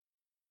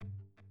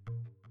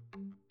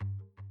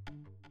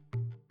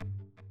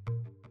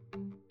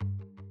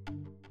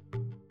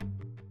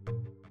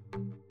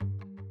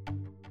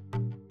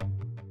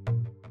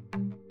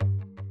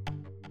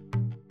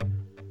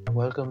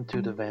Welcome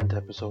to The Vent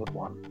Episode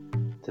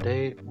 1.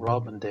 Today,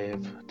 Rob and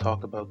Dave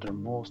talk about their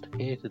most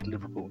hated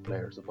Liverpool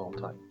players of all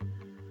time.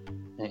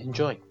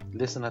 Enjoy.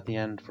 Listen at the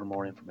end for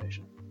more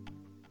information.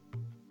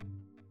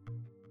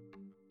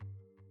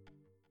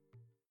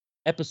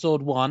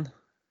 Episode 1.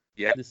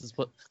 Yeah. This is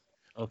what.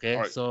 Okay,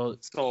 Right. so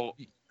So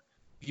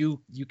you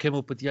came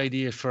up with the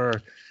idea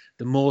for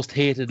the most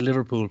hated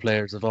Liverpool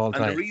players of all and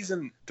time. the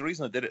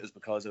reason I did it is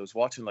because I was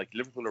watching like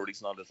Liverpool are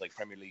releasing all this like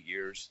Premier League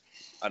years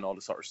and all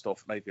this sort of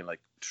stuff, and I've been like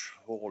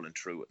trolling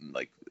through it, and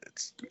like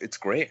it's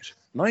great.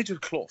 Nigel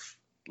Clough,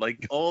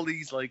 like all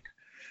these like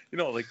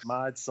like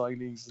mad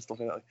signings and stuff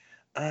like that.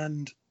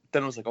 And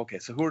then I was like, okay,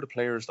 so who are the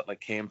players that like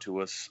came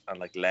to us and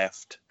like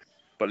left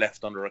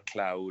under a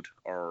cloud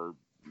or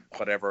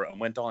whatever and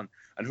went on,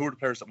 and who are the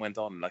players that went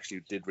on and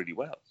actually did really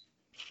well?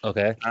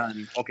 Okay.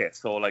 And okay,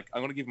 so like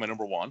I'm gonna give my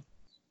number one.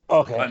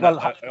 Okay. And Well,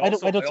 I why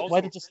also-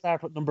 don't you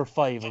start with number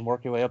 5 and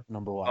work your way up to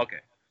number 1? Okay,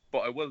 but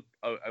I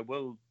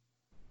will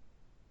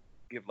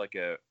give like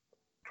a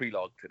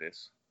prelogue to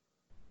this,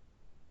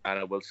 and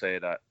I will say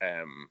that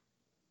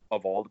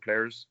of all the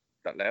players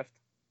that left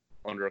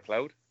under a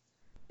cloud,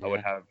 I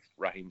would have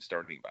Raheem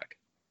Sterling back.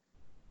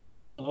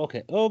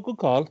 Okay. Oh, good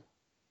call.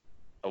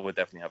 I would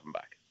definitely have him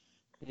back.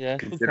 Yeah,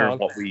 good Considering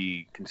call. what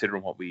we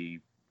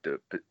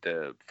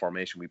the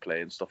formation we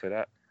play and stuff like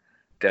that,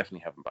 definitely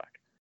have him back.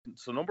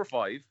 So number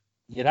 5,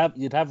 You'd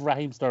have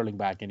Raheem Sterling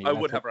back anyway. I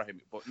would have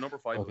Raheem, but number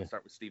 5 Okay. would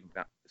start with Steve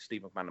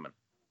McManaman.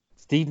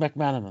 Steve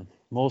McManaman,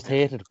 most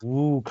hated.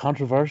 Ooh,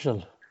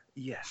 controversial.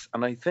 Yes,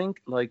 and I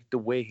think like the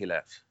way he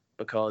left,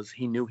 because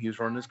he knew he was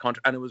running his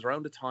contract, and it was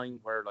around the time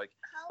where like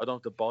I don't know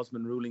if the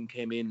Bosman ruling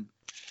came in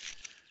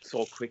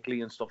so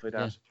quickly and stuff like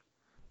that.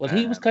 Well,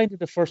 he was kind of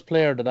the first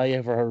player that I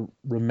ever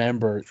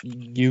remember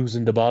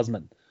using the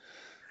Bosman.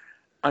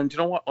 And you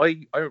know what?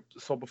 I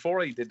so before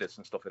I did this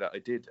and stuff like that,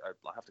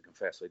 I have to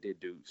confess I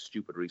did do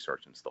stupid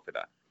research and stuff like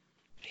that.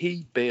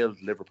 He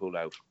bailed Liverpool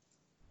out.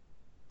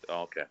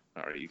 Okay,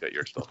 all right, you got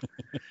your stuff.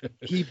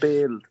 He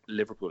bailed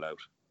Liverpool out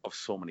of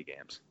so many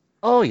games.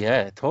 Oh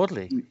yeah,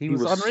 totally. He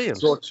was unreal.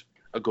 Such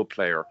a good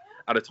player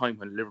at a time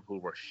when Liverpool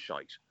were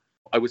shite.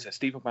 I would say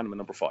Steve McManaman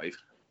number 5,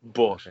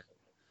 but Okay.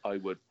 I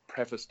would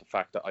preface the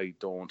fact that I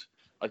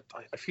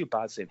feel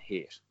bad saying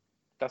hate.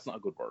 That's not a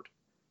good word.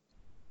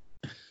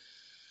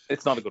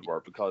 It's not a good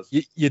word because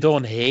You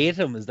don't hate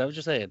him, is that what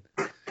you're saying?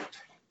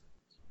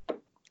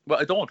 well,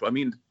 I don't. I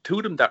mean, 2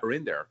 of them that are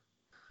in there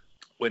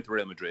went to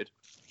Real Madrid.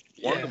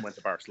 One of Yeah. them went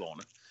to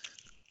Barcelona.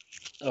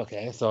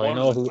 Okay, so One I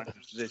know of them who. went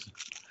to this.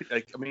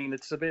 Like, I mean,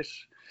 it's a bit.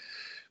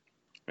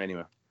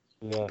 Anyway,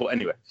 Yeah. but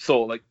anyway,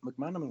 so like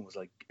McManaman was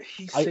like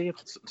he I-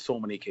 saved so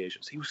many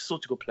occasions. He was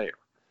such a good player.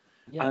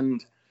 Yeah.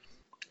 And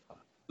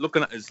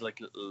looking at his like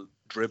little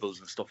dribbles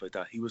and stuff like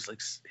that, he was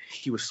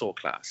so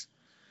class.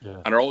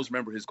 Yeah. And I always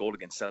remember his goal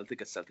against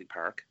Celtic at Celtic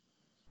Park.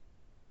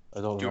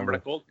 I don't Do you remember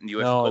that goal in the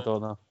UEFA No, I Cup?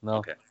 don't know. No.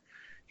 Okay.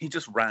 He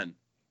just ran.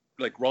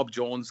 Like Rob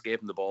Jones gave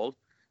him the ball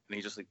and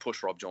he just like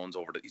pushed Rob Jones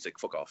over. He's like,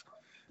 fuck off.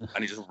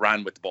 And he just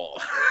ran with the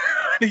ball.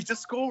 And he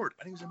just scored.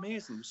 And he was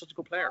amazing. He was such a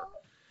good player.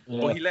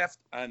 Yeah. But he left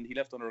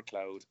under a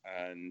cloud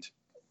and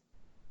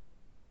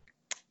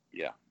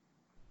yeah.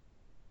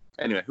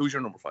 Anyway, who's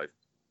your number 5?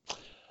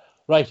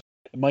 Right.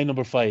 My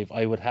number 5,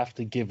 I would have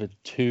to give it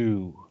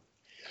to.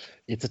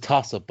 It's a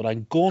toss-up, but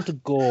I'm going to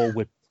go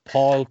with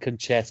Paul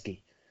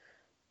Konchesky.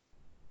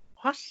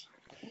 What?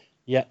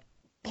 Yeah,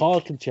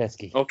 Paul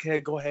Konchesky. Okay,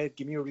 go ahead.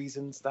 Give me your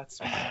reasons. That's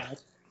mad.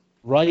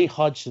 Roy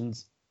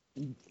Hodgson's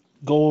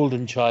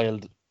golden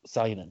child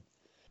signing.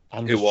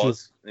 And It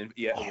was. just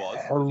Yeah, it was.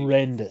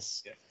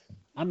 horrendous. Yeah.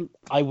 And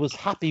I was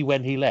happy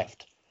when he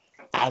left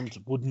and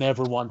would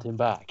never want him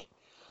back.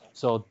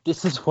 So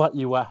this is what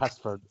you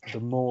asked for, the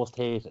most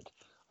hated.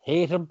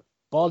 Hate him,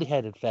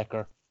 bally-headed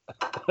fecker.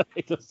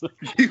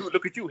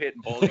 Look at you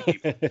hitting ball.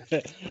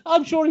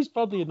 I'm sure he's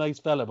probably a nice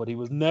fella, but he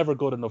was never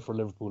good enough for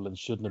Liverpool and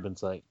shouldn't have been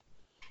signed.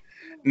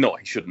 No,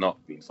 he should not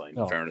have been signed,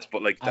 No. in fairness.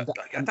 But like And-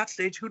 at that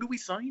stage, who do we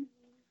sign?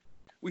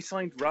 We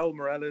signed Raul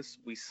Morales.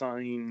 We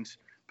signed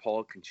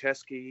Paul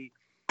Konchesky.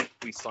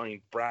 We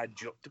signed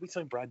Did we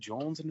sign Brad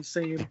Jones in the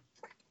same?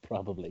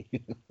 Probably.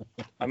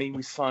 I mean,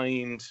 we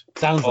signed.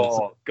 Sounds like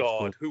Oh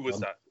God, who was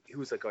that? Who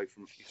was that guy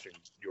from Eastern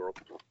Europe?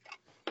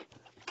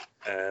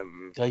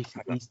 guy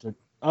from Eastern.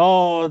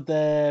 Oh,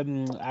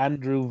 the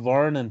Andrew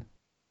Vernon.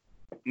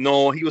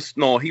 No, he was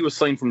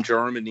signed from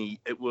Germany.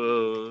 It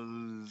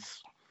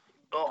was.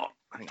 Oh,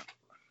 hang on.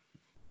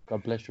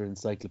 God bless your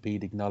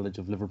encyclopedic knowledge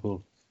of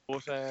Liverpool.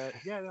 But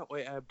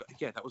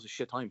that was a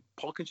shit time.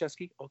 Paul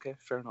Konchesky. Okay,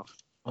 fair enough.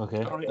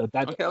 Okay, All right.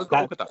 that, Okay, I'll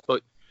go with that.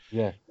 But,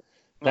 yeah,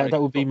 all right.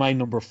 that would be my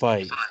number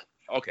 5.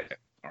 Okay.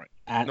 All right.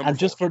 And Number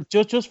just for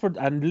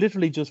and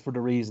literally just for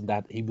the reason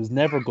that he was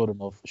never good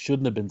enough,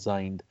 shouldn't have been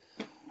signed,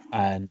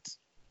 and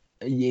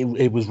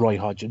it was Roy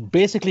Hodgson.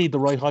 Basically, the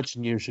Roy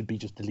Hodgson year should be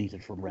just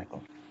deleted from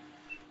record.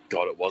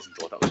 God, it wasn't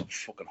though. That was a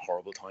fucking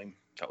horrible time.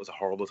 That was a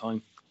horrible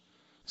time.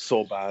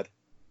 So bad.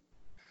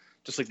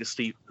 Just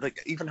like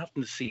even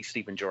having to see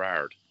Steven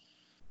Gerrard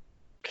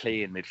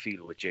play in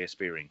midfield with Jay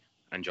Spearing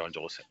and John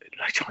Joe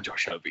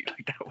Shelby,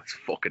 like that was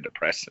fucking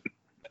depressing.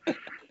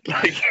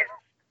 Like,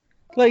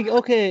 Like,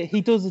 okay,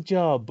 he does a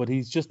job, but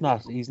he's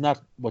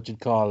not what you'd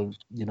call,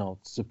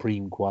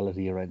 supreme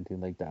quality or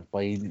anything like that.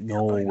 By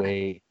no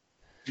way.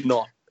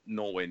 No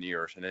way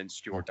near it. And then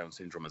Stuart Down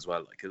syndrome as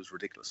well. Like, it was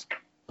ridiculous.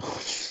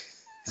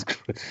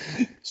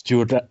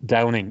 Stuart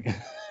Downing.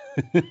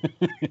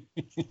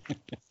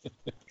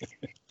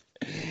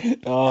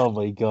 Oh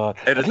my God!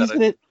 At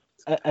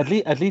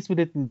least we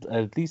didn't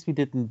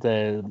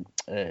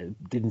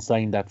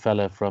sign that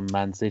fella from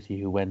Man City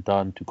who went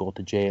on to go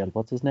to jail.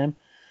 What's his name?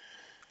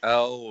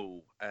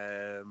 Oh,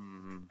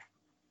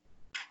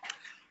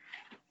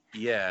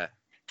 yeah.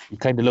 He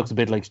kind of looks a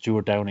bit like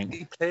Stuart Downing.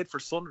 He played for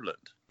Sunderland.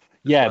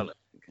 Yeah,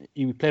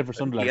 he played for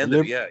Sunderland.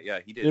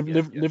 He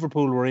did.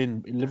 Liverpool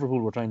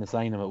were trying to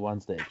sign him at one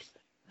stage.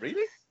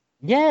 Really?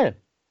 Yeah.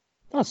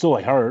 Oh, so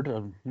I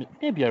heard.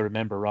 Maybe I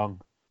remember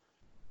wrong.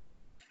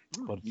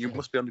 But you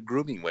must be on the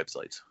grooming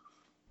website.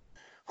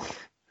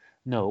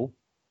 No,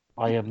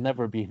 I have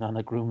never been on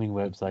a grooming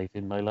website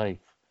in my life.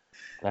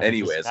 That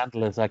Anyways, is a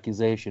scandalous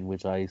accusation,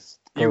 which I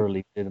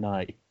thoroughly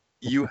deny.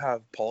 You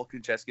have Paul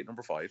Konchesky at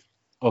number 5.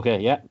 Okay,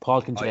 yeah,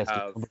 Paul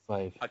Konchesky, number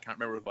 5. I can't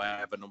remember if I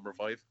have a number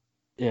 5.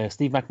 Yeah,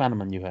 Steve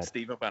McManaman you had.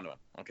 Steve McManaman,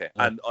 okay.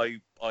 Yeah. And I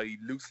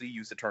loosely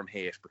use the term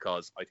hate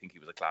because I think he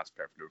was a class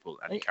player for Liverpool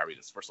and he carried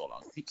us for so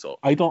long. So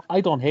I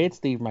don't hate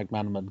Steve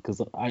McManaman because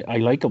I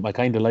like him. I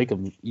kind of like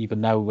him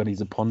even now when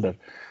he's a pundit.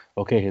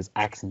 Okay, his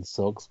accent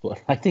sucks,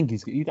 but I think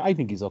he's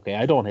okay.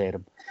 I don't hate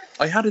him.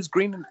 I had the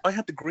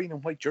green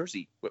and white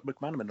jersey with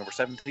McManaman number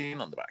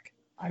 17 on the back.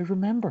 I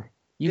remember.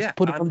 You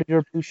put it under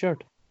your blue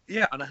shirt.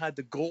 Yeah, and I had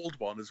the gold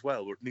one as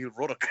well with Neil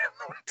Ruddock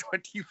number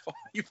 25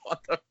 on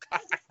the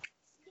back.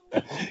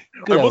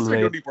 I wasn't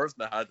the only person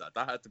that had that.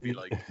 That had to be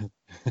like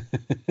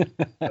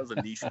that was a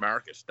niche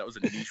market. That was a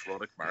niche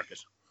Ruddock market.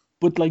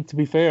 But like, to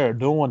be fair,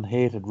 no one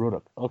hated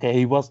Ruddock. Okay,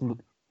 he wasn't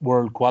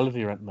world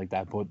quality or anything like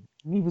that, but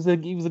he was a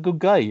good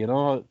guy,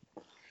 No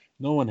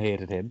one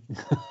hated him.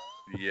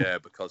 Yeah,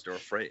 because they're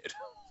afraid.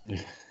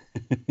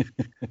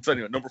 So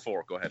anyway, number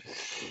 4, go ahead.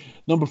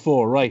 Number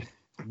 4, right.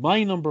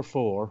 My number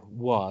 4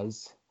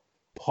 was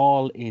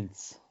Paul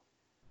Ince.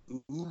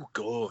 Ooh,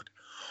 good.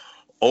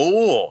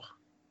 Oh,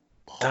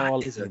 Paul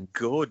that is Ince. a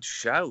good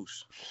shout.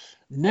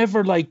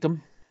 Never liked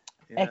him.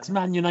 Yeah.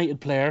 Ex-Man United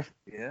player.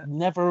 Yeah.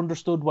 Never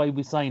understood why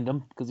we signed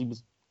him because he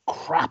was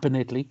crap in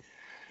Italy.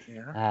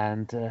 Yeah.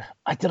 And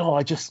I don't know.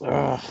 I just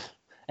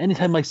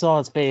anytime I saw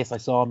his face, I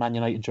saw a Man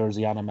United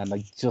jersey on him, and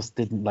I just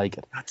didn't like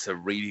it. That's a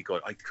really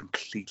good. I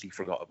completely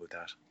forgot about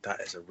that.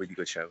 That is a really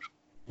good shout.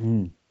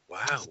 Mm.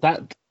 Wow.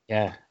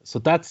 So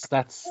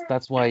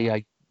that's why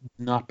I'm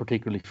not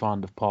particularly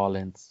fond of Paul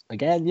Ince.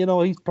 Again,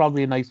 he's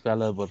probably a nice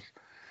fella, but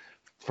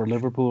for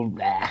Liverpool,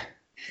 nah.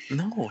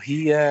 No,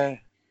 he. I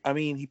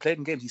mean, he played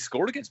in games. He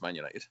scored against Man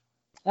United.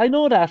 I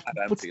know that, At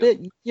but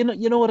Anfield. still,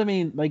 you know what I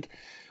mean. Like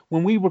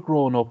when we were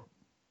growing up,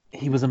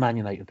 he was a Man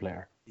United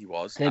player. He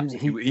was. Then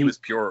He was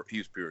pure. He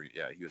was pure.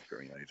 Yeah, he was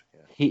pure United.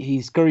 Yeah.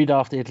 He scurried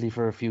off to Italy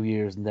for a few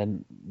years, and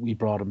then we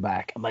brought him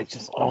back. I'm like,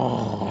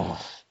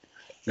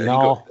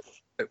 no.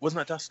 It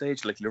wasn't at that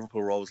stage like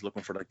Liverpool were always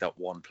looking for like that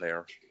one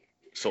player.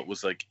 So it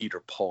was like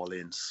either Paul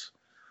Ince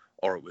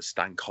or it was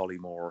Stan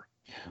Collymore.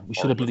 We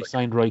should have bloody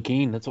signed Roy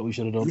Keane. That's what we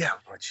should have done. Yeah,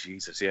 oh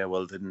Jesus. Yeah,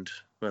 well,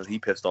 he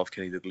pissed off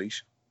Kenny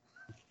Dalglish.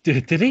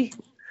 Did he?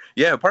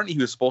 Yeah, apparently he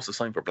was supposed to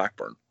sign for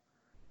Blackburn.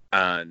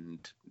 And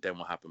then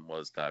what happened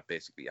was that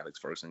basically Alex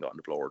Ferguson got on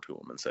the blower to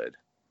him and said,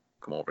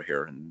 come over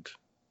here. And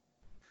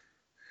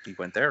he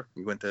went there.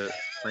 He went to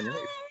Man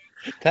United.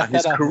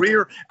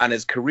 And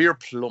his career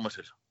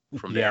plummeted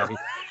from there.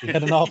 He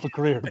had an awful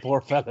career, the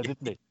poor fella,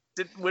 didn't he?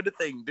 Didn't win a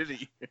thing, did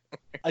he?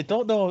 I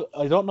don't know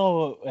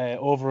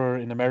over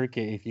in America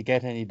if you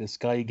get any of the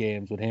Sky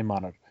games with him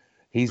on it.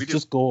 He's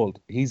just gold.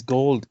 He's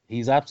gold.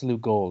 He's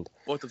absolute gold.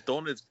 What they've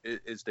done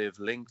is they've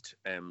linked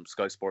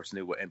Sky Sports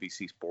New with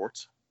NBC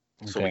Sports.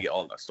 So Okay. we get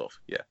all that stuff.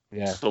 Yeah.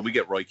 Yeah. So we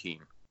get Roy Keane.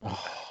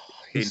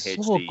 He's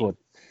in so HD. good.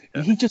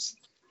 Yeah. He just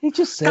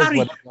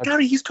says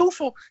Gary, he's 2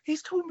 foot.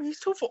 He's 2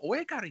 foot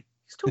away, Gary.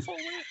 He's 2 foot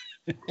away.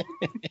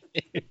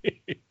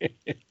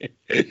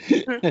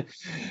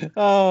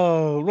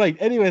 Oh, right.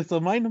 Anyway, so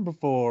my number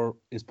 4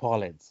 is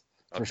Paul Ince,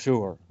 for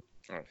sure.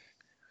 All right.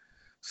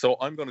 So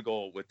I'm going to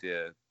go with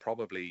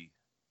probably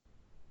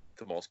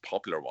the most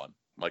popular one,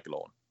 Michael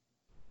Owen.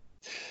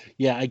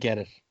 Yeah, I get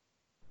it.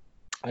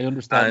 I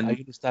understand. I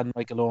understand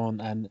Michael Owen,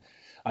 and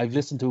I've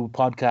listened to a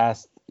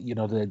podcast,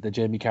 the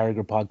Jamie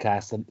Carragher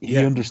podcast, and he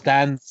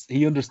understands.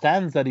 He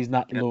understands that he's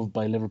not loved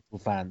by Liverpool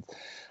fans,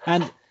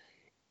 and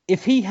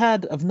if he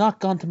had have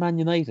not gone to Man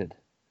United,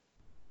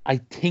 I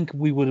think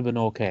we would have been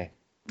okay.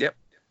 Yep,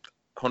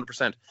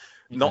 100%.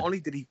 Not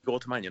only did he go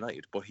to Man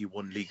United, but he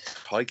won league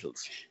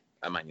titles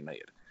at Man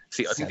United.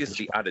 See, I think this is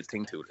the added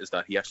thing to it, is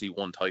that he actually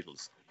won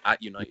titles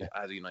at United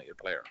as a United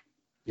player.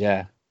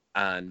 Yeah.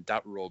 And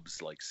that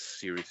rubs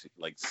seriously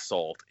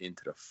salt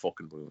into the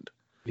fucking wound.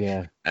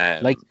 Yeah.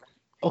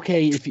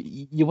 Okay, if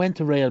you went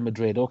to Real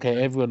Madrid,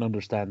 okay, everyone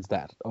understands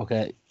that.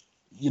 Okay,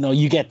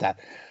 you get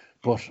that.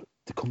 But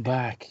to come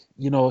back.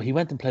 You know, he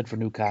went and played for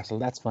Newcastle.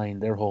 That's fine.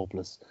 They're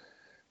hopeless.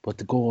 But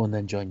to go and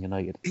then join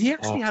United. He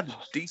actually had a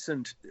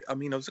decent. I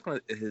mean, I was looking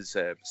at his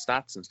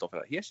stats and stuff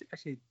like that. He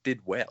actually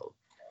did well.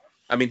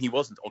 I mean, he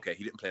wasn't okay.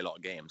 He didn't play a lot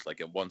of games. Like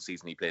in one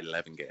season, he played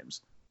 11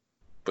 games,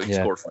 but he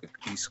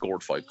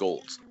scored 5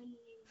 goals.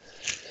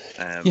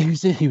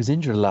 He was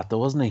injured a lot though,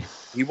 wasn't he?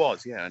 He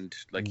was, yeah, and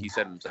like he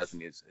said himself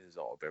in his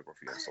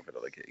autobiography and stuff like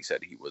that. Like he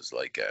said, he was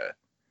like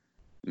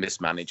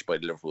mismanaged by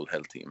the Liverpool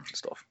health team and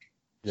stuff.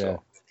 Yeah.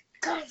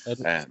 So,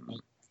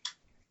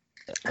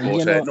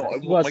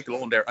 Michael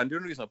Owen there, and the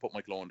only reason I put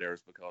Michael Owen there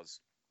is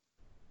because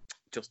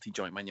just he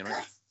joined Man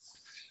United.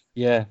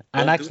 Yeah,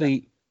 and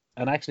actually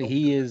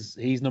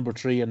he's number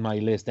 3 on my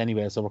list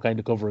anyway, so we're kind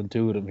of covering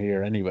 2 of them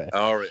here anyway.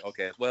 All right,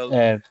 okay.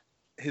 Well,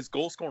 his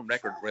goal scoring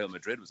record at Real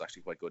Madrid was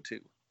actually quite good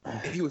too.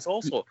 He was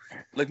also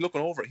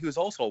looking over it. He was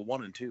also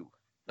 1 and 2.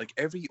 Like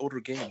every other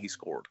game he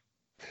scored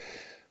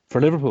for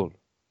Liverpool.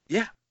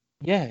 Yeah,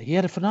 he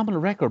had a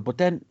phenomenal record, but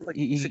then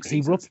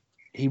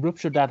he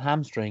ruptured that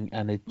hamstring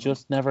and it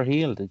just never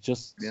healed. It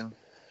just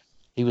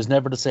he was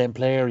never the same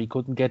player. He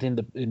couldn't get in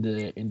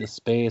the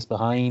space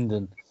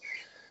behind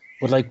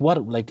was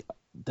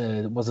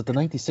it the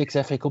 96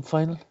 FA Cup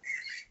final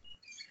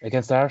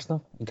against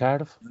Arsenal in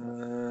Cardiff?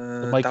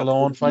 The Michael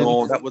Owen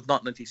final? No, that was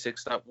not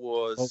 96. That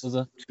was, what was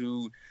it?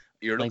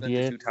 You're looking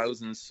at the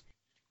 2000s,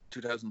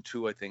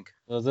 2002, I think.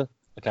 Was it?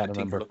 I can't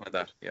remember. You're looking at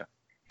that, yeah.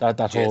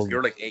 That whole.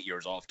 You're like 8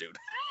 years off, dude.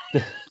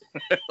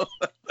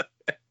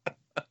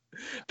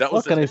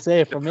 What can I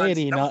say? From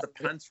 18,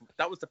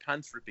 that was the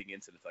pants ripping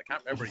incident. I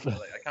can't remember.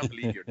 I can't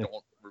believe you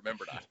don't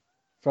remember that.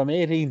 From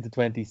 18 to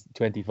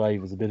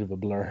 25 was a bit of a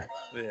blur.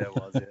 Yeah, it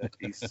was.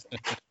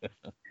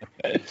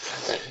 Yeah,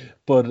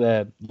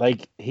 but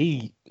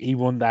he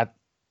won that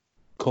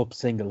cup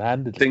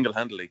single-handedly.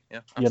 Single-handedly, yeah.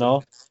 Absolutely. You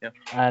know, yeah.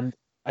 And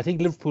I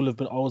think Liverpool have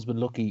always been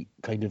lucky,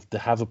 kind of, to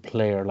have a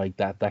player like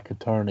that could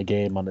turn a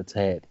game on its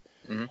head.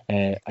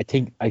 Mm-hmm.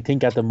 I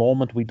think at the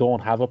moment we don't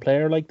have a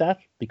player like that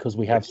because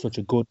we have such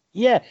a good.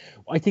 Yeah,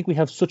 I think we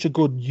have such a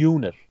good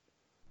unit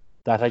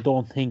that I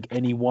don't think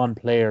any one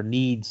player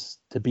needs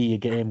to be a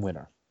game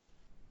winner.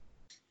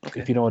 Okay.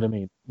 If you know what I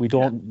mean. We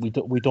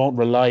don't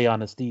rely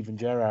on a Steven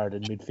Gerrard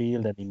in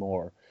midfield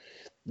anymore,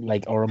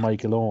 or a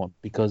Michael Owen,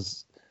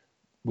 because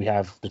we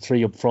have the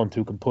 3 up front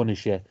who can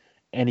punish you,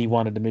 any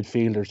one of the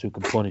midfielders who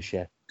can punish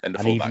you, and the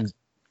fullbacks.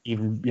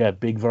 Even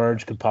Big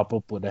Verge could pop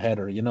up with a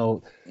header. You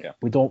know,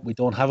 we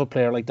don't have a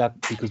player like that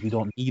because we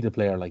don't need a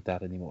player like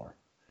that anymore.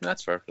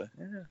 That's fair play.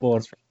 Yeah, but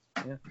that's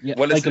fair. Yeah.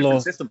 Well, it's a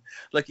different system.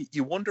 Like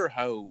you wonder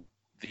how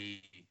the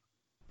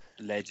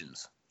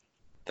legends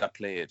that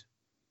played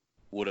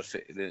would have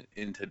fit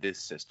into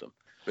this system,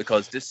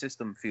 because this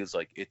system feels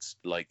like it's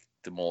like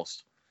the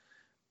most.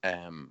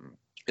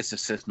 It's a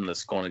system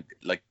that's going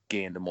to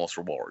gain the most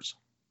rewards.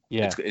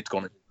 Yeah, it's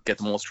going to get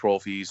the most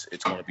trophies.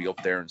 It's going to be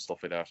up there and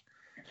stuff like that.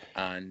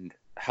 And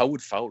how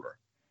would Fowler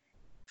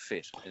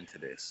fit into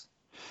this?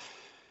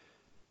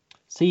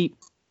 See,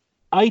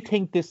 I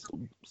think this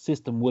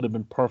system would have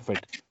been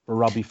perfect for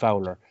Robbie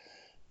Fowler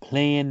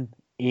playing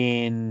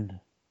in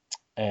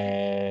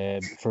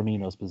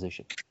Firmino's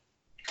position.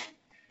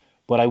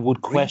 But I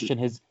would question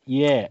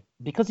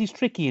because he's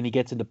tricky and he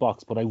gets in the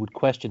box, but I would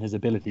question his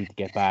ability to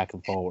get back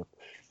and forward,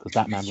 because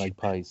that man like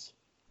pies.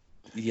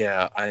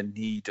 Yeah, I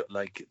need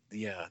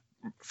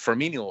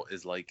Firmino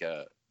is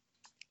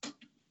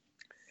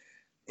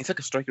it's like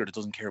a striker that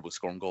doesn't care about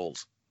scoring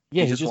goals.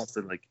 Yeah, he just wants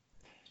to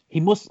He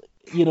must,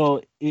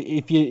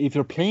 if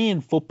you're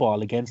playing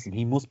football against him,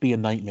 he must be a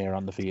nightmare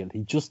on the field. He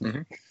just,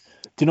 do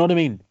you know what I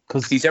mean?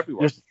 Because he's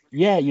everywhere.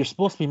 You're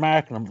supposed to be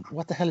marking him.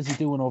 What the hell is he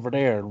doing over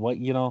there? And what,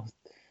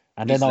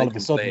 and then all of a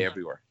sudden, play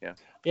everywhere. Yeah.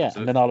 Yeah,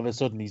 and then all of a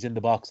sudden he's in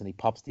the box and he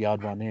pops the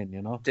odd one in.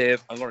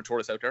 Dave, I'm going to throw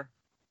this out there.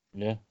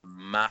 Yeah.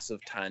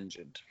 Massive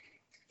tangent.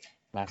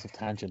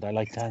 I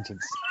like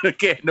tangents.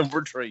 Okay,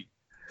 number 3.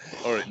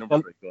 All right,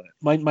 number 3. Go ahead.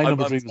 My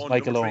number 3 was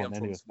Michael Owen.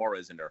 Anyway,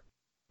 Suarez in there.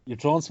 You're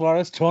throwing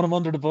Suarez, throwing him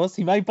under the bus.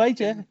 He might bite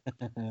you.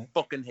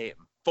 Fucking hate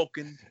him.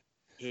 Fucking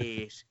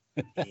hate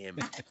him.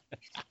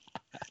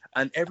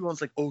 And everyone's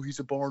like, oh, he's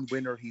a born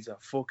winner. He's a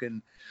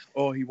fucking,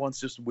 he wants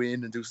to just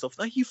win and do stuff.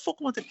 Like,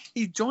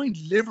 he joined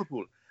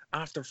Liverpool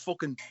after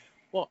fucking,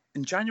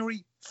 in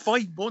January,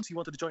 5 months he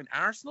wanted to join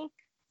Arsenal?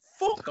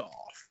 Fuck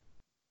off.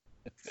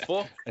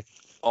 Fuck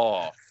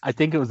off. I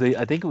think it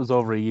was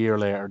over a year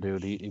later,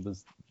 dude. It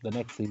was the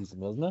next season,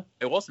 wasn't it?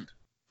 It wasn't.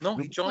 No,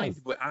 he joined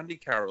with Andy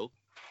Carroll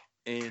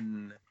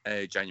in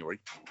January.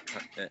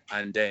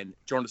 And then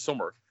during the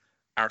summer,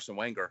 Arsene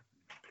Wenger,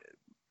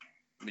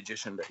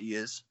 magician that he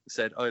is,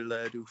 said,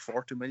 I'll do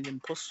 40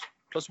 million plus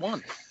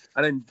one.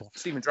 And then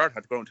Steven Gerrard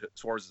had to go into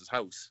Suarez's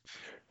house.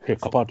 Here,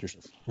 come on,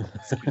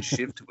 fucking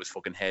shiv to his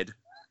fucking head.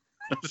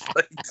 It's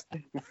like,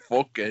 you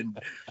fucking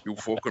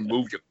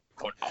move your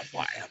cunt off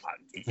my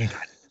man.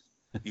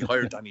 He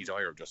hired Danny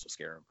Dyer just to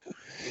scare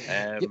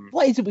him.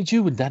 What is it with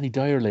you and Danny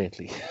Dyer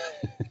lately?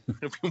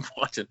 I've been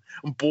watching.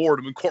 I'm bored.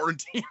 I'm in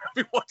quarantine. I've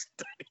been watching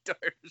Danny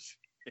Dyer's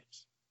shit.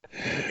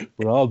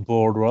 We're all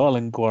bored. We're all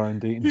in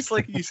quarantine. He's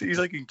like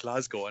in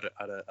Glasgow at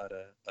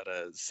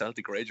a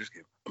Celtic Rangers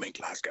game. I'm in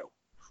Glasgow.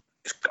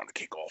 It's gonna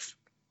kick off.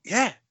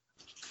 Yeah,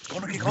 it's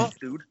gonna kick off,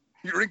 dude.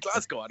 You're in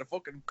Glasgow at a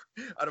fucking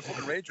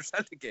Rangers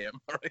Celtic game,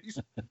 all right?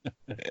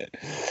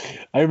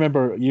 I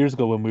remember years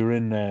ago when we were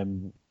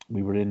in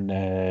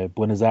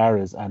Buenos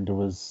Aires, and there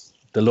was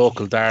the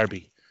local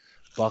derby.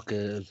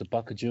 Boca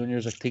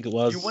Juniors, I think it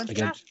was. You went to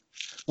against...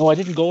 that? No, I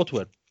didn't go to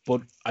it,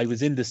 but I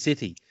was in the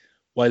city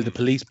while the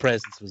police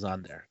presence was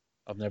on there.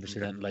 I've never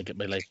seen anything like it in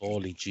my life.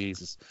 Holy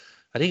Jesus!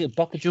 I think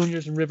Boca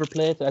Juniors and River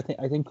Plate. I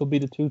think could be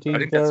the two teams. I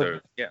think there.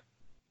 that's yeah.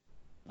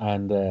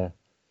 And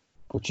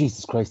but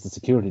Jesus Christ, the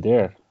security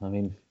there. I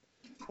mean,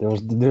 there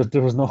was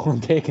no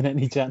one taking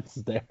any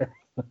chances there.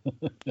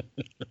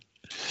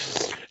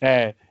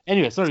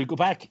 Anyway, sorry. Go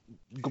back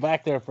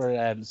there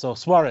for so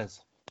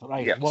Suarez.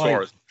 Right. Yeah, why?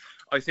 Suarez.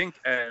 I think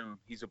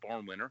he's a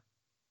born winner.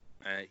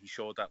 He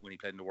showed that when he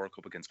played in the World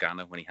Cup against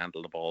Ghana when he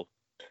handled the ball.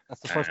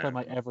 That's the first time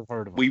I ever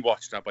heard of it. We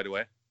watched that, by the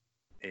way,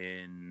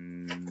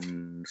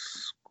 in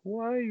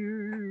Squire.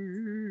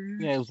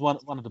 Yeah, it was one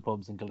of the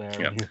pubs in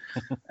Kildare.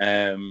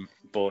 Yeah.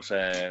 But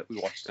we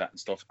watched that and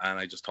stuff, and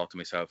I just thought to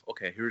myself,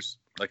 okay, here's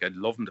like I'd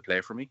love him to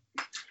play for me,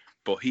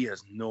 but he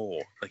has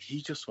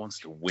he just wants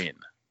to win.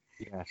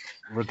 Yeah,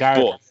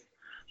 regardless.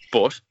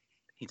 But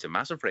he's a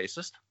massive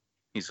racist.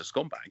 He's a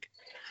scumbag.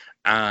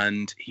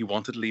 And he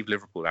wanted to leave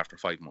Liverpool after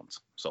 5 months.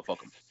 So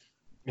fuck him.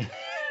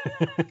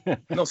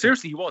 No,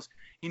 seriously, he was.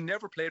 He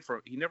always played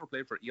for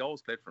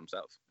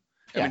himself.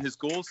 Yeah. I mean, his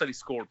goals that he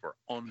scored were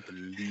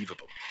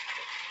unbelievable.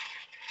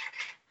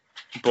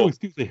 Oh, But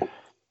excuse me.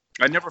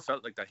 I never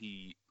felt like that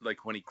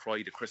like when he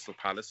cried at Crystal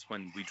Palace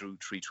when we drew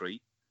 3-3.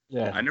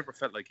 Yeah. I never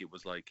felt like it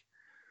was like,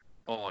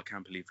 oh, I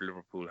can't believe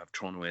Liverpool have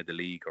thrown away the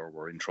league or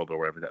we're in trouble or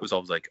whatever. That was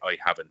always like, I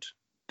haven't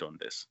done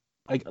this.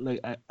 I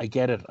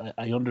get it.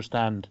 I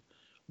understand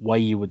why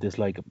you would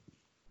dislike him.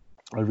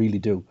 I really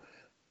do.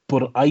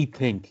 But I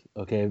think,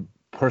 okay,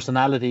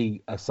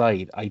 personality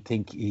aside, I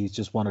think he's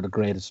just one of the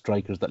greatest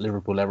strikers that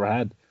Liverpool ever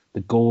had.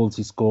 The goals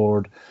he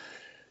scored,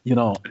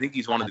 I think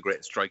he's one of the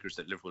greatest strikers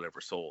that Liverpool ever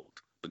sold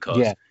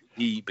because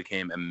he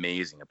became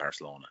amazing at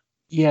Barcelona.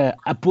 Yeah,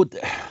 but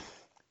the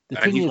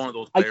thing he's is, one of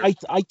those players.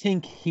 I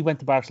think he went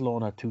to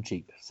Barcelona too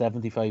cheap.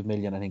 75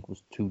 million, I think,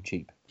 was too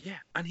cheap. Yeah,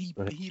 and he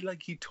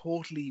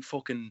totally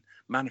fucking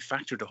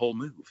manufactured the whole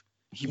move.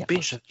 He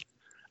bit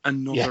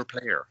another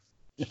player.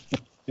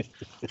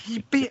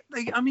 He bit.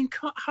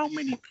 How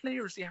many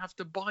players do you have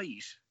to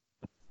bite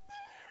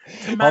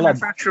to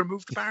manufacture a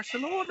move to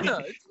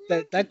Barcelona?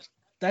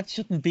 that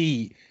shouldn't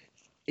be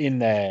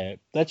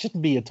that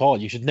shouldn't be at all.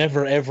 You should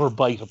never ever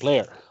bite a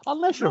player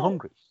unless you're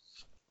hungry.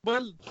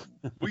 Well,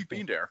 we've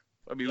been there.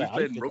 I mean, we've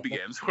played in rugby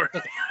games where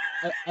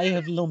I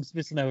have lumps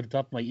missing out of the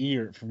top of my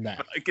ear from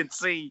that. I can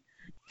see.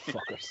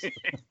 Fuckers.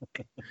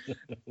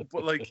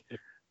 But like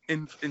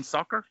in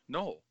soccer,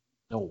 no,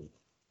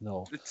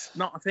 it's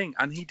not a thing.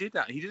 And he did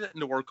that. He did it in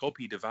the World Cup.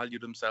 He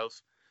devalued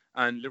himself,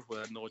 and Liverpool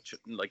had no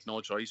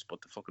choice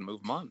but to fucking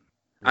move him on.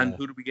 Yeah. And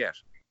who did we get?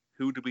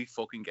 Who did we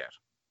fucking get?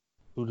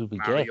 Who did we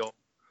get? Mario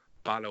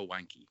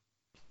Balotelli.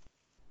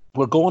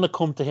 We're going to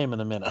come to him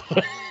in a minute.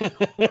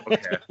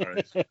 Okay, all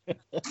right.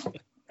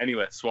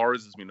 Anyway,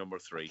 Suarez is my number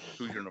 3.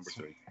 Who's your number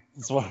 3?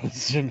 Suarez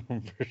is your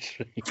number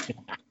 3.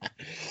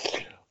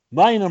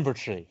 My number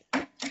 3.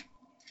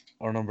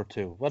 Or number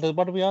 2. What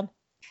are we on?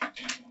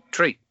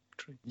 3.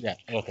 Yeah,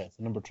 okay.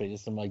 So number 3,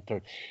 this is my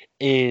third.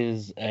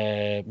 Is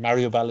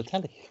Mario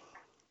Balotelli.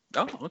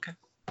 Oh, okay.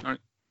 All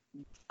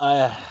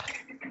right.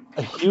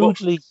 A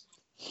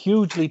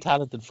hugely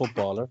talented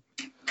footballer.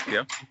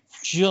 Yeah.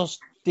 Just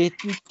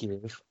didn't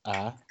give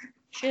a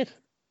shit.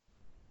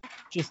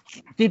 Just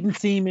didn't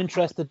seem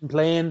interested in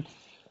playing.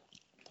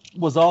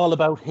 Was all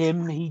about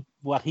him.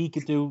 What he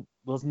could do.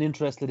 Wasn't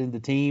interested in the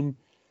team.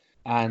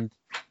 And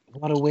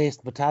what a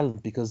waste of a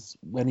talent, because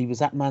when he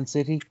was at Man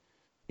City,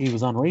 he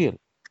was unreal.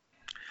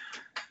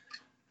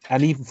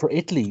 And even for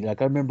Italy,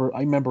 like I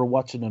remember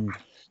watching him.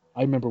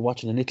 I remember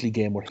watching an Italy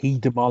game where he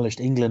demolished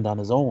England on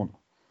his own.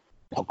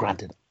 Now,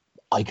 granted,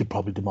 I could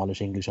probably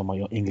demolish England on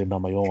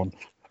my own,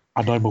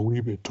 and I'm a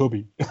wee bit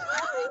tubby.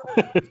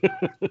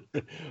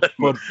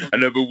 But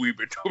I'm a wee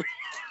bit tubby.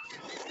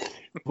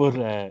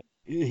 But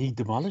he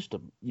demolished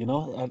them.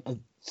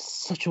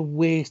 Such a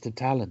waste of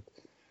talent.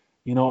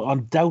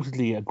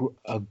 Undoubtedly a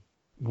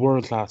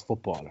world-class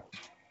footballer.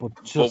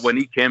 But when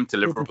he came to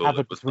Liverpool, have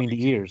it between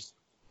the ears.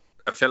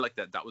 I felt like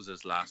that was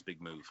his last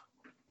big move.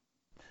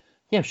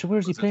 Yeah, so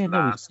where's he playing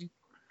now?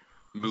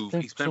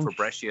 He's playing for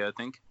Brescia, I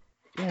think.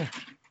 Yeah.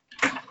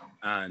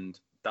 And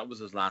that was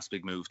his last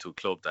big move to a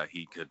club that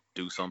he could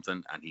do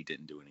something, and he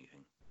didn't do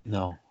anything.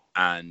 No.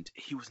 And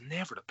he was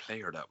never the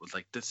player that was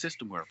like the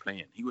system we were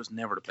playing. He was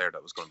never the player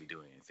that was going to be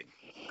doing anything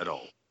at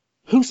all.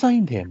 Who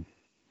signed him?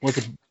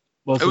 It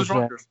was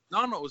Rodgers.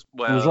 No, it was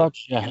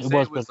Rodgers. Yeah, it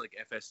was like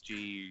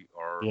FSG,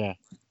 or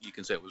you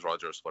can say it was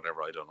Rodgers,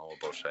 whatever. I don't know,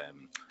 but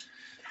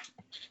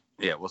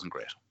it wasn't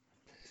great.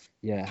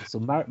 Yeah, so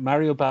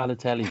Mario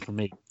Balotelli for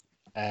me.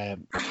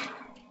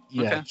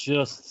 Okay.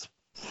 Just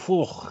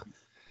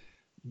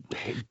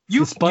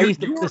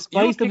Despised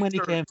them when he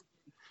came.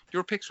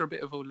 Your picks are a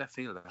bit of a left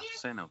field, I have to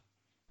say now.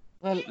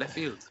 Well, left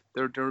field.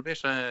 They're a bit.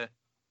 I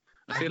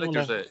feel like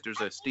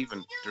there's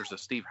a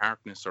Steve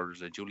Harkness or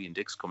there's a Julian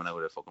Dix coming out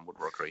of the fucking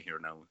woodwork right here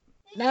now.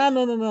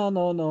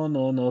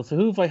 No. So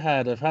who have I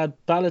had? I've had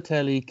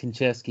Balotelli,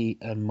 Konchesky,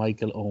 and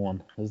Michael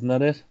Owen. Isn't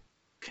that it?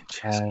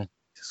 Konchesky,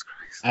 Jesus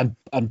Christ.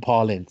 And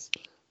Paul Ince.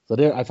 So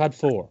there, I've had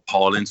 4.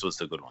 Paul Ince was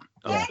the good one.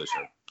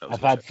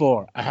 I've had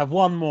 4. I have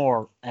one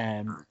more.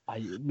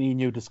 Me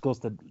and you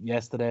discussed it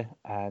yesterday,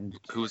 and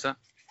who was that?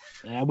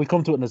 We'll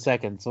come to it in a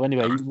second. So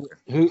anyway,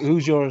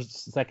 who's your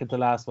second to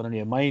last one?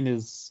 Anyway, mine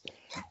is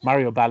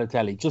Mario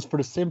Balotelli, just for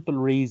the simple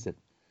reason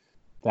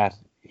that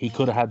he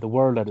could have had the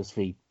world at his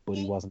feet, but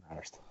he wasn't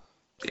arsed.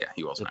 Yeah,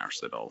 he wasn't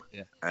arsed at all.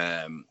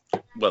 Yeah.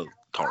 Well,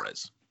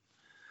 Torres,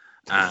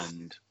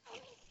 and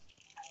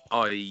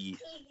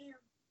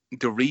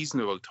the reason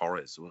about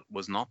Torres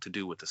was not to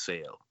do with the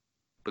sale,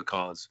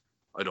 because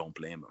I don't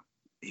blame him.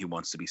 He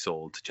wants to be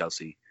sold to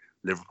Chelsea.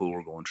 Liverpool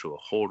were going through a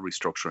whole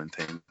restructuring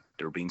thing.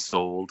 They were being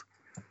sold.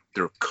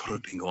 They could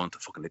have been going to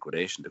fucking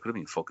liquidation. They could have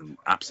been fucking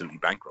absolutely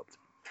bankrupt.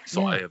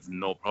 So I have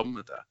no problem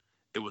with that.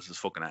 It was his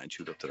fucking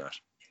attitude up to that.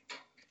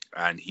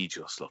 And he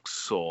just looked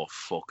so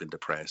fucking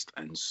depressed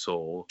and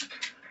so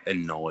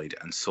annoyed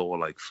and so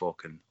like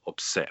fucking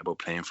upset about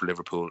playing for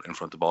Liverpool in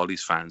front of all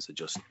these fans that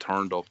just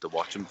turned up to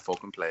watch him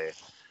fucking play.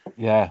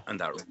 Yeah. And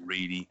that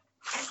really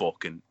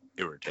fucking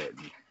irritated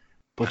me.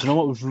 But do you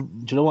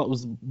know what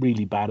was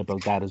really bad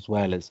about that as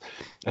well is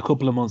a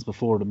couple of months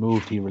before the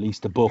move he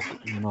released a book,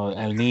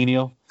 El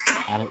Nino,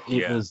 and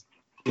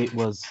it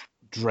was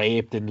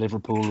draped in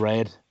Liverpool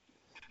red.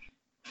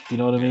 You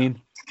know what I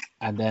mean?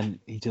 And then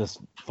he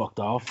just fucked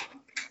off.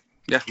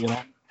 Yeah, you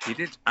know he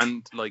did.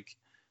 And like,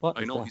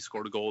 I know that? he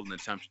scored a goal in the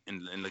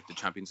the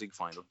Champions League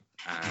final.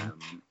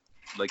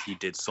 Like he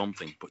did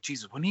something. But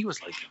Jesus, when he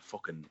was like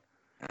fucking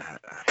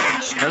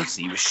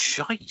Chelsea, he was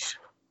shite.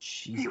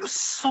 Jeez. He was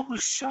so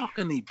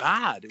shockingly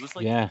bad. It was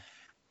like,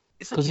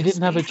 because he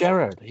didn't have a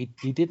Gerrard.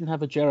 He didn't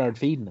have a Gerrard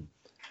feeding him.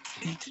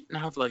 He didn't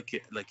have like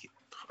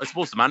I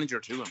suppose the manager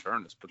too, in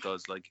fairness,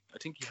 because like I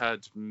think he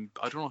had,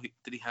 I don't know,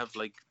 did he have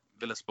like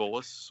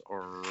Villas-Boas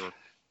or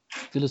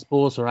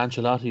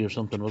Ancelotti or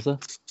something, was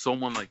it?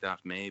 Someone like that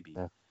maybe.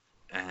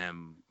 Yeah.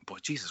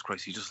 But Jesus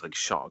Christ, he just like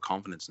shot of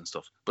confidence and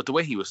stuff. But the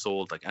way he was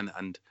sold, like,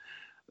 and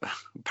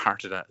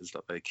part of that is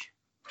that like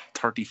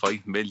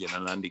 35 million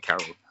on Andy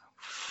Carroll.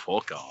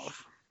 Fuck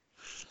off.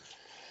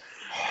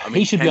 I mean,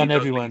 he should be on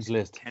everyone's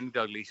list. Kenny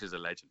Dalglish is a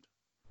legend.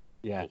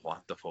 Yeah. But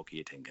what the fuck are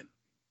you thinking?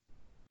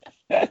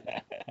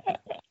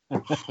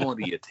 What are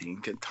you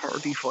thinking?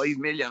 35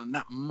 million on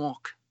that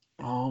muck.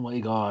 Oh my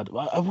God.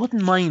 I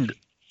wouldn't mind.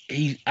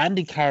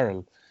 Andy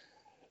Carroll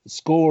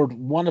scored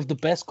one of the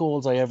best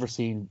goals I ever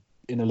seen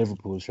in a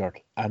Liverpool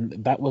shirt.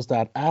 And that was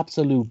that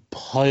absolute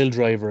pile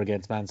driver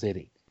against Man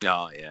City.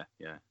 Oh, yeah.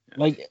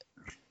 Like,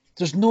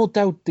 there's no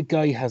doubt the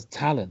guy has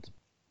talent.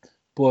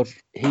 But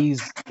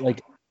he's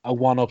like a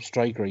one-up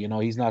striker, he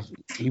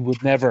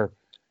would never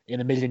in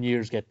a million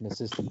years get an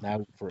assistant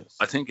now for us.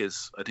 I think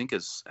his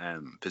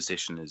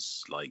position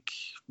is like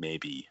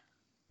maybe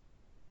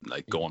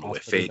like going away,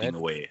 fading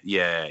away.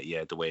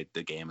 Yeah, the way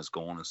the game is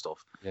going and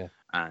stuff. Yeah.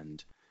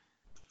 And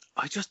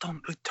I just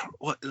don't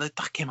like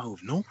that came out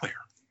of nowhere.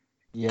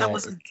 Yeah. That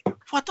was like,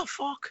 what the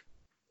fuck?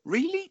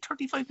 Really?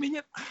 35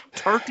 million?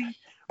 30?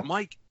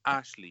 Mike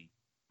Ashley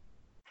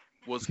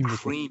was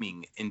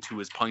creaming into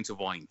his pints of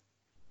wine.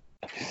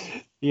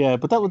 Yeah,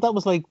 but that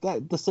was like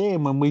that the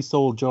same when we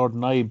sold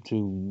Jordan Ibe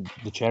to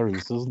the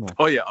Cherries, isn't it?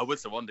 Oh yeah, I would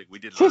say one thing we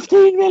did.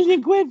 15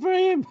 million quid for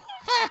him.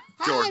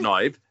 Jordan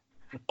Ibe,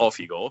 off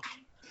you go.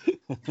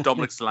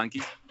 Dominic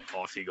Solanke,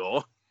 off you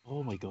go.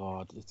 Oh my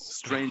God, it's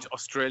strange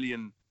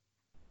Australian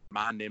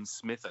man named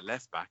Smith at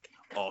left back,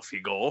 off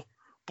you go.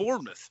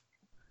 Bournemouth,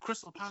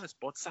 Crystal Palace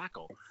bought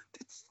Sacco.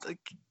 It's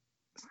like,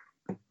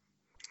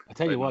 I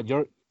tell you what,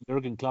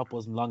 Jurgen Klopp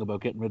wasn't long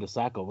about getting rid of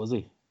Sacco, was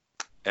he?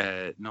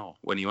 No,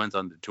 when he went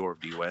on the tour of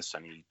the US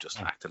and he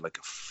just acted like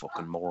a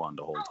fucking moron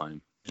the whole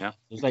time. Yeah,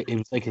 it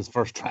was like his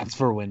first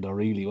transfer window,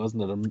 really,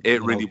 wasn't it?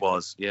 It really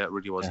was. Yeah, it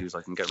really was. Yeah. He was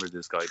like, "I'm getting rid of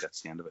this guy.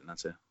 That's the end of it, and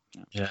that's it."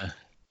 Yeah.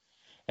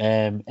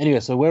 Anyway,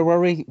 so where were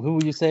we? Who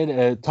were you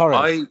saying?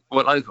 Torres.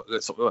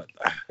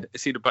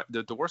 See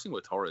the worst thing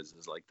with Torres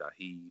is like that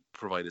he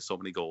provided so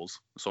many goals,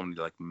 so many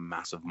like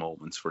massive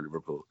moments for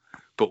Liverpool.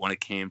 But when it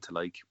came to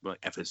like when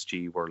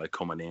FSG were like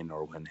coming in,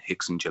 or when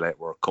Hicks and Gillette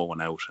were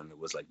going out, and it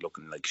was like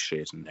looking like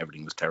shit and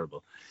everything was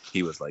terrible,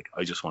 he was like,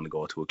 "I just want to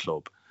go to a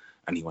club,"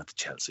 and he went to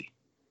Chelsea.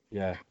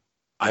 Yeah.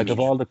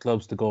 Of all the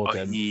clubs to go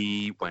to,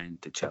 he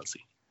went to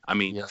Chelsea. I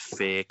mean,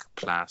 fake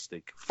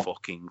plastic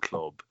fucking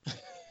club.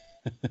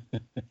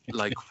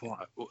 Like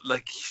what?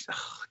 Like,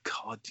 oh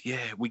God,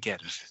 yeah, we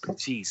get it. But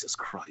Jesus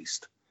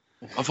Christ,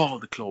 of all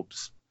the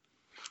clubs,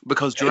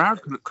 because Gerrard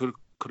could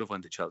have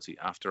went to Chelsea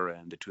after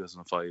the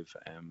 2005.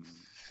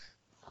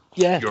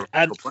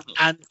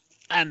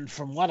 And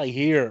from what I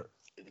hear,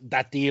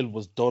 that deal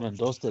was done and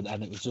dusted,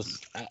 and it was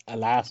just a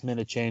last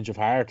minute change of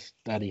heart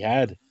that he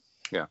had.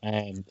 Yeah.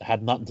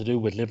 Had nothing to do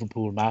with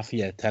Liverpool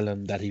mafia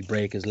telling that he'd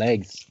break his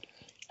legs,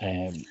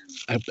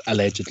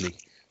 allegedly.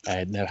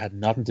 Now had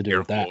nothing to do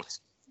with that.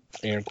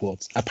 Air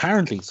quotes.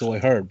 Apparently, so I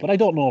heard, but I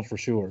don't know for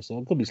sure, so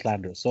it could be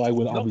slanderous. So I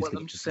will obviously.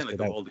 I'm just saying,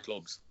 like, of all the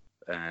clubs,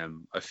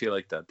 I feel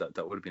like that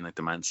would have been like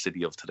the Man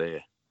City of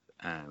today.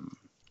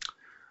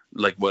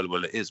 Like,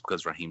 well, it is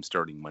because Raheem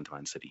Sterling went to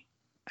Man City,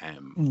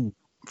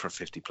 for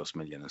 50+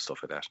 million and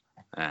stuff like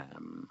that.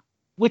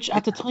 Which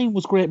at the time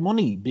was great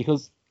money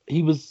because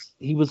he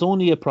was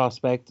only a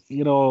prospect.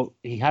 You know,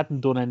 he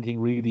hadn't done anything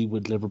really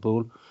with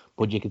Liverpool,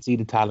 but you could see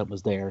the talent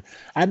was there.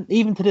 And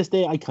even to this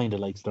day, I kind of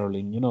like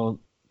Sterling. You know.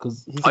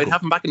 I'd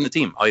have him back in the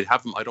team. I'd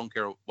have him. I don't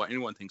care what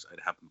anyone thinks. I'd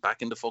have him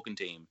back in the fucking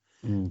team.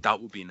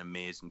 That would be an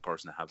amazing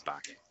person to have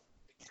back.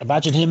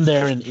 Imagine him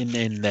there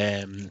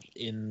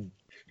in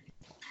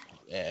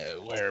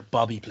where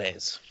Bobby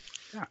plays.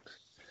 Yeah.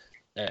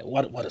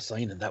 What a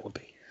signing that would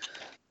be.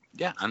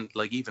 Yeah, and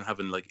like even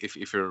having like if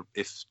you're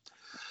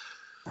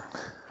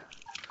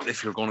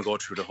going to go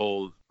through the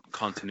whole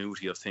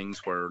continuity of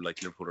things where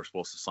like Liverpool are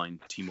supposed to sign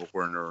Timo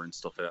Werner and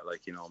stuff like that,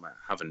 like, you know, man,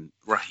 having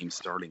Raheem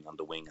Sterling on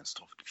the wing and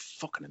stuff would be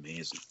fucking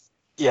amazing.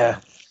 Yeah.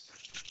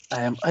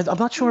 I'm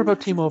not sure about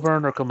Timo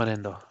Werner coming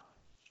in though.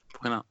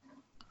 Why not?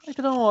 I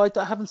don't know.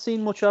 I haven't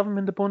seen much of him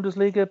in the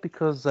Bundesliga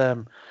because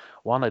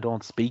one, I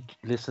don't speak,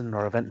 listen,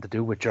 or have anything to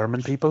do with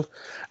German people.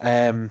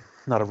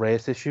 Not a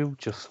race issue.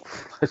 Just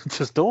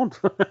don't.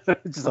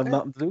 Just have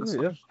nothing to do with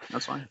it. Yeah.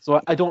 That's fine. So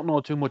I don't know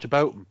too much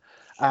about him.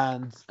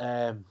 And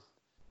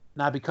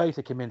Naby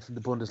Keita came in from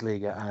the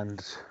Bundesliga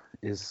and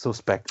is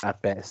suspect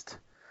at best.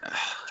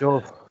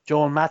 Joel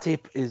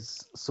Matip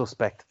is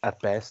suspect at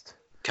best.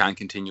 Can't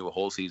continue a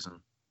whole season.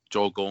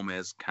 Joe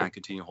Gomez can't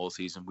continue a whole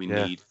season. We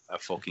need a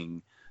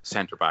fucking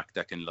centre back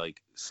that can like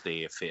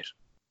stay fit.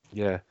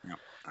 Yeah.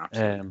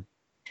 Absolutely.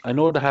 I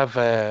know they have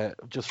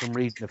just from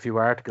reading a few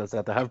articles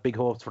that they have big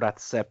hopes for that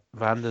Sepp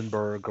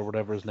Vandenberg or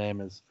whatever his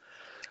name is,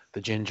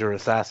 the ginger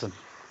assassin.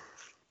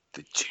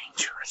 The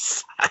ginger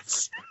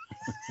assassin.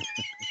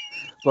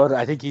 But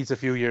I think he's a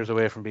few years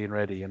away from being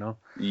ready, you know?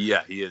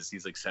 Yeah, he is.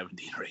 He's like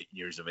 17 or 18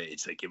 years of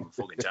age. Like, give him a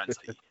fucking chance.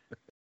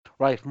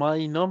 Right,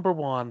 my number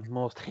one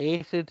most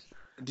hated.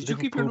 Did you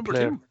keep your number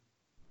two?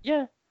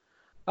 Yeah.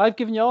 I've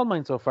given you all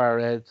mine so far.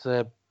 It's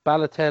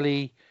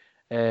Balotelli,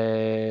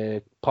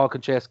 Paul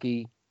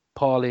Konchesky,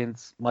 Paul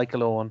Ince,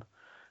 Michael Owen,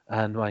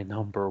 and my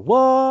number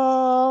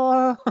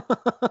one,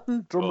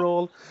 drum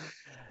roll,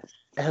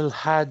 El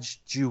Hadj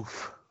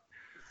Diouf.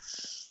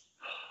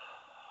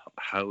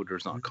 How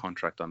there's not a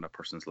contract on that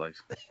person's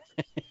life.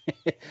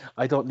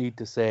 I don't need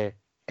to say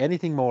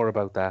anything more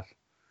about that.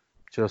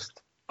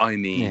 Just, I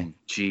mean,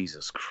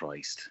 Jesus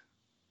Christ.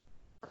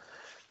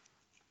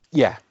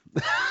 Yeah.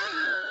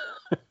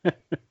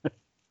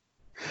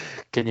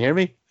 Can you hear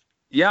me?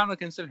 Yeah, I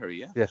can still hear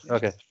you. Yeah.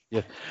 Okay.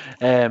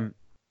 Yeah.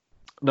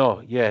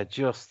 No. Yeah.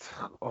 Just.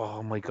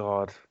 Oh my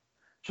God.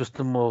 Just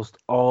the most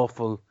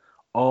awful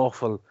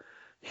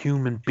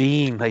human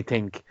being. I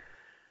think.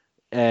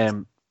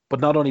 But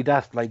not only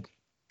that, like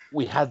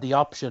we had the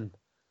option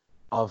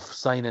of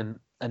signing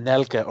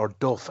Anelka or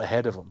Duff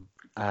ahead of him,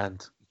 and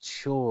it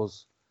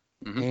chose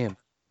him.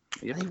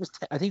 Yep.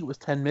 I think it was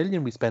 10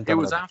 million we spent. It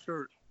was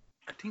after.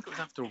 I think it was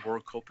after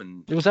World Cup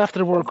and. It was after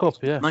the World Cup,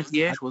 yeah.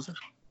 98 was it?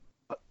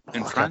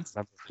 In France?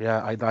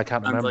 Yeah, I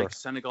can't remember. And like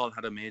Senegal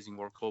had amazing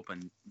World Cup,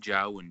 and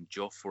João and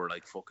Juff were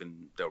like fucking.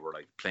 They were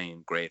like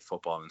playing great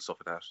football and stuff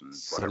like that. And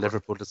so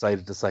Liverpool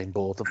decided to sign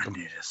both of them.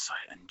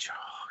 And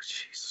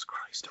Jesus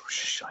Christ, that was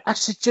shite.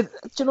 Actually, do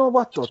you know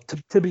what though?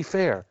 To be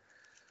fair,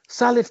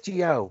 Salif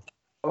Diao,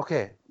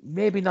 okay,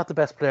 maybe not the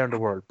best player in the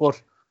world,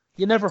 but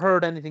you never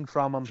heard anything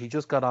from him. He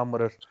just got on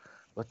with it.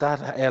 But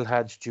that El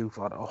Hadj Diouf,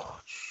 oh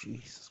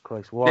Jesus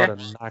Christ, what a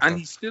knacker. And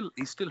he still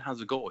has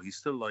a go. He's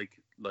still like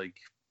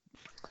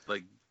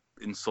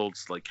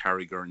insults like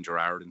Carragher and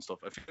Gerrard and stuff.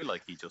 I feel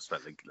like he just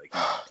felt like he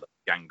was like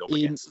ganged up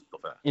against stuff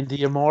like that. In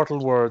the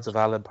immortal words of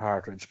Alan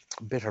Partridge,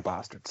 bitter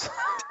bastards.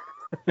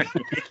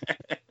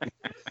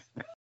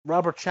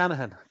 Robert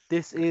Shanahan,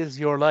 this is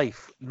your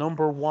life.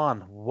 Number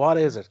one. What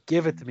is it?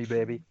 Give it to me,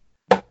 baby.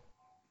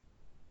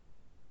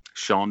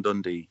 Sean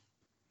Dundee.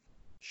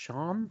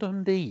 Sean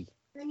Dundee.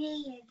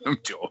 I'm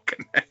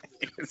joking.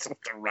 It's what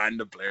a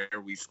random player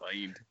we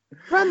signed.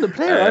 Random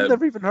player? I've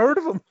never even heard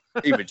of him.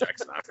 Even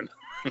Jackson African.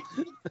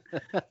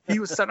 He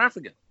was South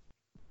African.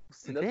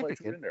 South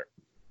African?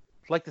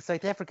 Like the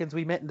South Africans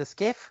we met in the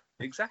skiff?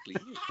 Exactly.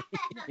 Yeah. Do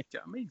you know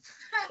what I mean?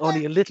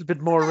 Only a little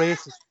bit more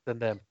racist than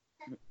them.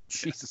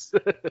 Jesus.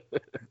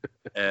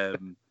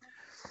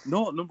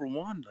 No, number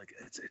one, like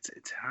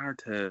it's hard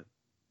to.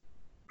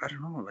 I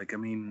don't know. Like, I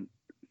mean,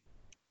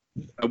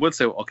 I would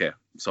say okay.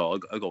 So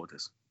I'll go with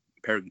this.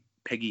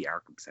 Peggy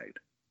Arphexade.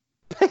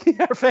 Peggy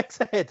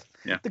Arphexade.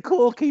 Yeah. The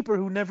goalkeeper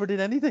who never did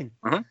anything.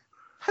 Uh-huh.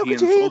 How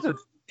could you hate him?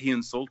 He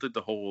insulted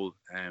the whole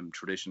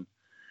tradition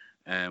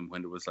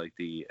when it was like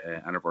the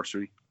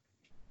anniversary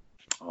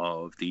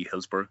of the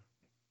Hillsborough.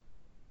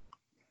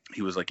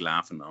 He was like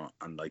laughing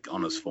on like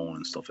on his phone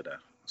and stuff like that.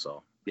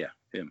 So yeah,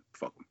 him,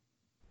 fuck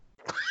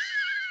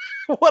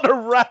him. What a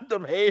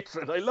random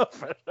hatred. I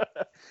love it.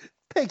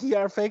 Peggy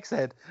R.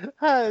 Fakeshead.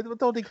 I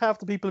don't think half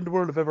the people in the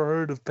world have ever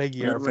heard of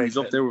Peggy R. He's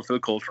up Fakeshead. there with Phil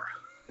Coulter.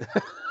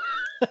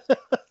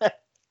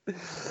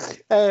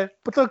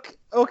 But look,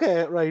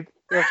 okay, right.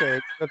 Okay,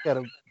 look at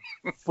him.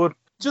 But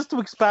just to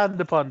expand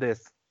upon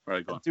this,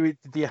 Right, go on. do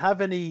you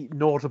have any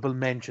notable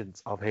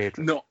mentions of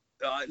hatred? No,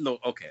 look,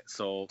 okay.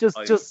 So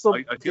I feel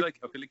like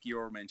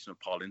your mention of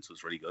Paul Ince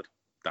was really good.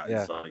 That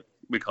is like,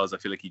 because I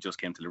feel like he just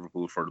came to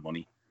Liverpool for the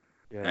money.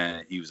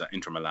 Yeah. He was at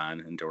Inter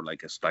Milan and they were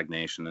like a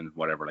stagnation and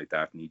whatever like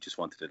that, and he just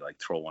wanted to like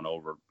throw one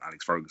over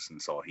Alex Ferguson,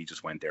 so he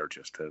just went there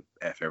just to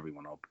F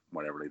everyone up,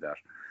 whatever like that.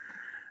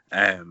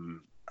 I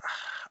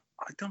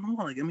don't know.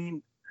 Like, I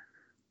mean,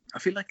 I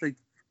feel like I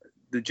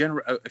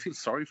feel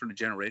sorry for the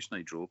generation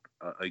I grew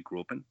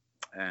up in.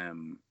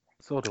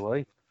 So do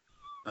I.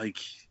 Like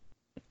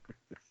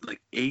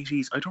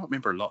 80s. I don't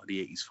remember a lot of the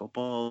 80s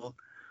football.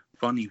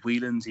 Ronnie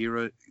Whelan's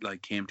era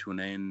like came to an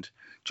end.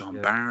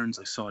 John Barnes,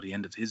 I saw the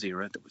end of his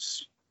era. That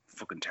was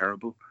fucking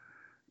terrible.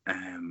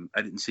 I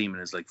didn't see him in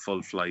his like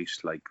full flight,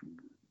 like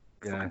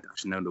fucking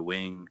dashing down the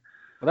wing.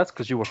 Well, that's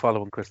because you were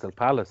following Crystal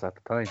Palace at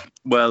the time.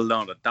 Well,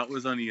 no, that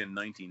was only in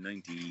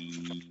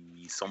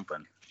 1990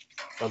 something.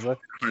 Was it? I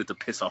wanted to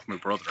piss off my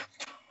brother.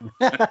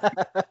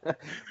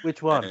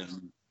 Which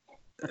one?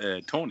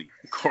 Tony,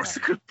 of course.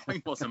 The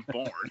point wasn't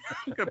born.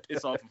 I'm gonna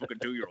piss off a fucking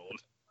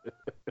 2-year-old.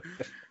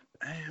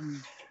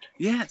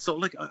 Yeah. So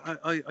like,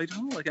 I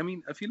don't know. Like, I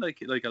mean, I feel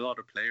like a lot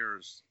of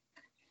players,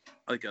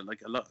 like a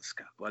lot of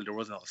there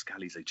was a lot of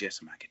scallies like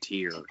Jason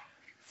McAteer,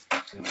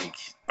 like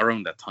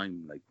around that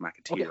time, like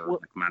McAteer,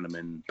 like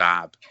McManaman,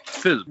 Babb,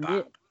 Phil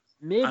Babb.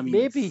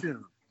 Maybe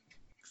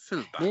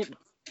Phil Babb.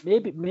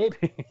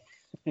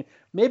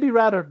 Maybe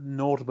rather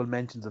notable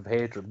mentions of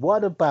hatred.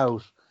 What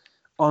about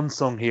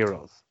unsung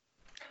heroes?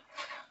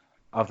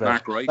 Of that?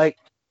 Mark Wright. Like,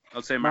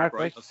 I'll say Mark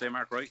Wright. I'll say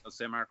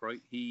Mark Wright.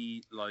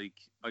 He, like,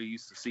 I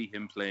used to see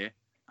him play,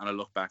 and I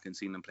look back and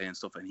seen him play and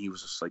stuff, and he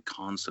was just like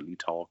constantly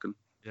talking.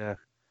 Yeah.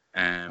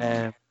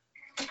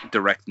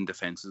 Directing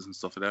defenses and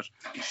stuff like that.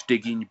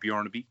 Stig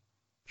Bjornaby.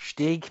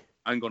 Stig.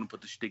 I'm going to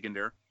put the Stig in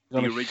there.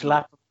 The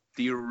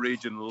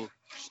original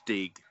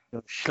Stig.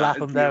 Slap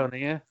him down,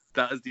 yeah.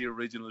 That is the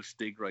original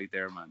Stig right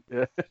there, man.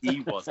 Yeah.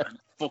 He was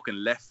fucking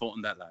left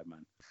footing that lad,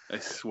 man. I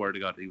swear to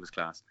God, he was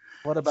class.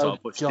 What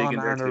about John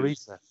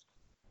Arnorisa?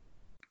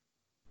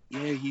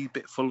 Yeah, he's a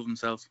bit full of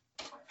himself.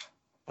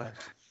 But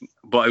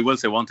I will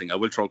say one thing. I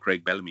will throw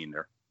Craig Bellamy in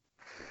there.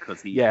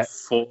 Because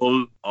he's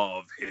full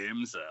of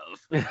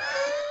himself. And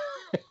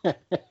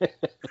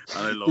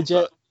I love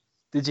that.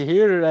 Did you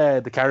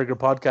hear the Carragher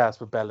podcast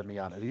with Bellamy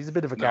on it? He's a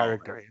bit of a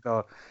character, you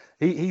know.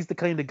 He's the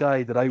kind of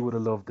guy that I would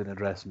have loved in a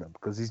dressing room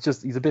because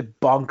he's a bit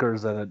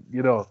bonkers and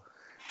you know,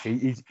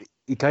 he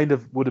kind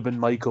of would have been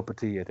my cup of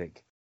tea, I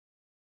think.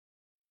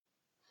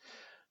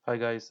 Hi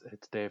guys,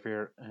 it's Dave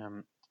here.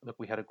 Look,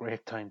 we had a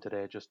great time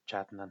today, just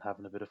chatting and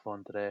having a bit of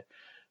fun today.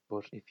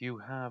 But if you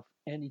have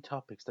any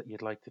topics that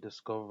you'd like to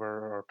discover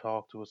or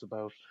talk to us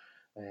about,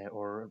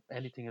 or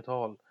anything at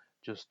all,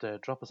 just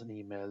drop us an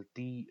email,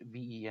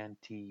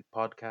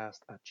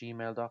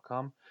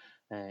 dventpodcast@gmail.com.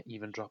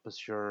 Even drop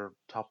us your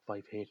top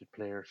 5 hated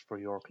players for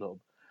your club.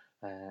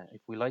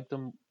 If we like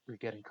them, we'll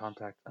get in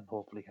contact and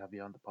hopefully have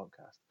you on the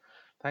podcast.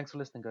 Thanks for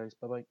listening, guys.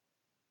 Bye-bye.